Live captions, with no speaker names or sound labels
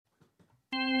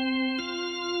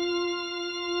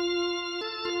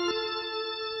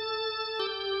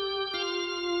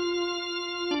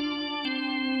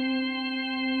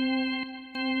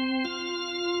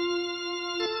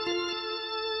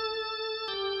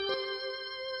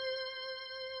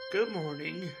Good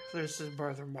morning. This is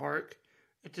Brother Mark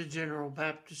at the General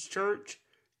Baptist Church,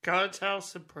 God's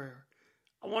House of Prayer.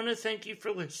 I want to thank you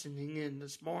for listening in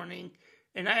this morning,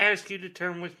 and I ask you to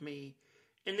turn with me.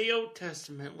 In the Old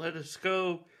Testament, let us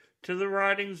go to the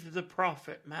writings of the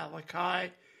prophet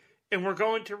Malachi, and we're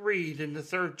going to read in the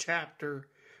 3rd chapter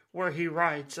where he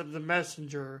writes of the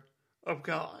messenger of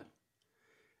God.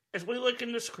 As we look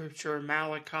in the scripture in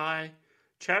Malachi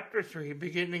chapter 3,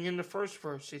 beginning in the first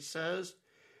verse, he says,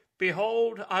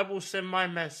 "Behold, I will send my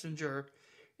messenger,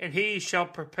 and he shall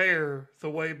prepare the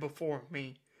way before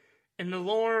me. And the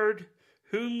Lord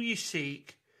whom ye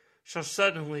seek shall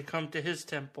suddenly come to his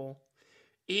temple,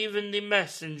 even the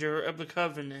messenger of the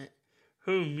covenant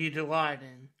whom ye delight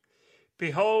in.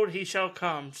 Behold, he shall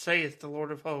come, saith the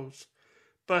Lord of hosts.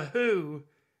 But who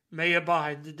may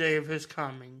abide the day of his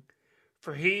coming?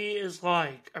 For he is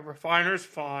like a refiner's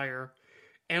fire,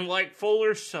 and like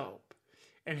fuller's soap.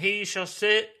 And he shall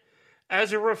sit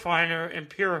as a refiner and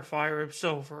purifier of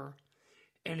silver.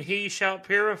 And he shall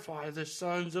purify the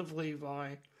sons of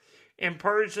Levi, and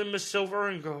purge them with silver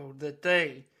and gold, that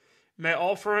they may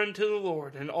offer unto the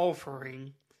Lord an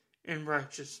offering in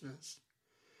righteousness."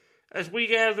 As we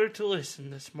gather to listen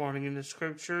this morning in the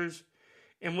scriptures,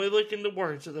 and we look in the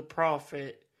words of the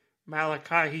prophet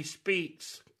Malachi, he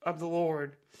speaks of the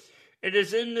Lord. It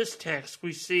is in this text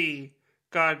we see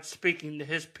God speaking to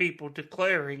his people,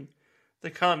 declaring the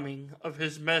coming of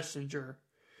his messenger.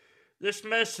 This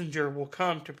messenger will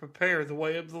come to prepare the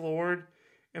way of the Lord,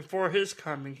 and for his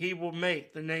coming he will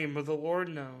make the name of the Lord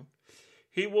known.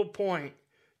 He will point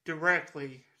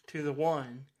directly to the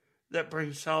one that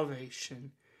brings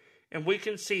salvation. And we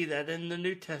can see that in the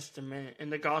New Testament, in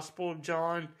the Gospel of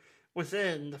John,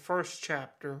 within the 1st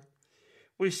chapter.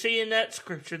 We see in that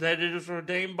scripture that it is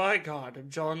ordained by God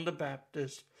of John the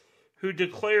Baptist, who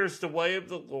declares the way of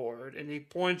the Lord, and he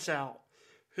points out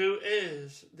who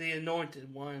is the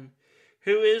anointed one,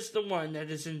 who is the one that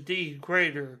is indeed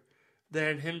greater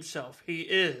than himself. He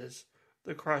is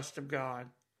the Christ of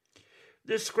God.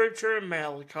 This scripture in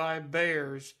Malachi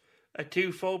bears a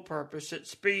twofold purpose. It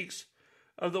speaks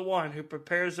of the one who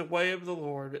prepares the way of the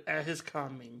Lord at his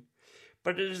coming,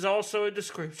 but it is also a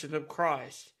description of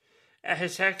Christ at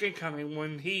his second coming.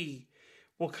 When he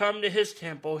will come to his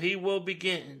temple, he will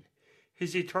begin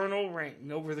his eternal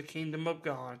reign over the kingdom of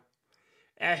God.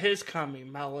 At his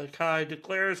coming, Malachi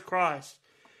declares Christ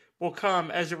will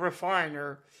come as a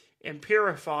refiner and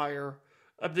purifier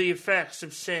of the effects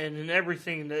of sin and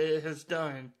everything that it has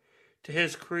done to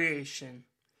his creation.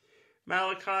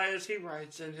 Malachi, as he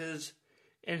writes in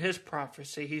his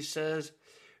prophecy, he says,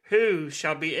 "Who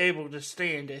shall be able to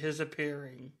stand at his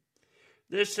appearing?"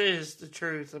 This is the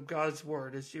truth of God's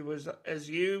word as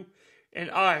you and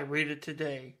I read it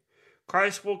today.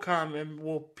 Christ will come and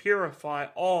will purify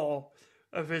all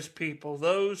of his people.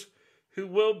 Those who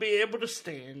will be able to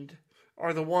stand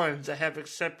are the ones that have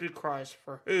accepted Christ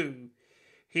for who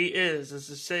he is as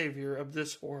the Savior of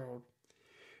this world.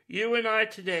 You and I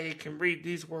today can read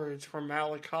these words from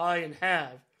Malachi and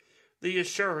have the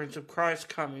assurance of Christ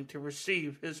coming to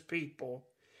receive his people.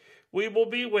 We will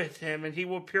be with him, and he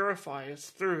will purify us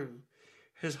through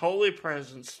his holy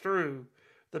presence, through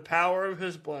the power of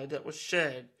his blood that was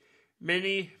shed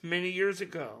many, many years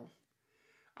ago.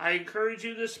 I encourage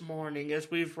you this morning, as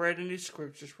we've read in these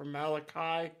scriptures from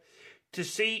Malachi, to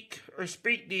seek or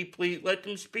speak deeply. Let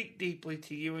them speak deeply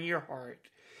to you in your heart,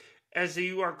 as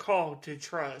you are called to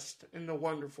trust in the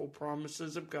wonderful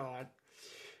promises of God.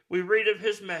 We read of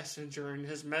his messenger, and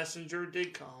his messenger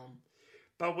did come,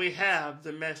 but we have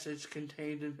the message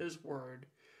contained in his word.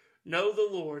 Know the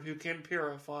Lord, who can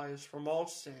purify us from all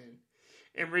sin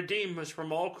and redeem us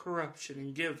from all corruption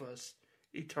and give us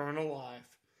eternal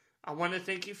life. I want to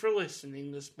thank you for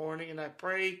listening this morning, and I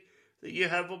pray that you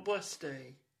have a blessed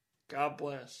day. God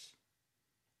bless.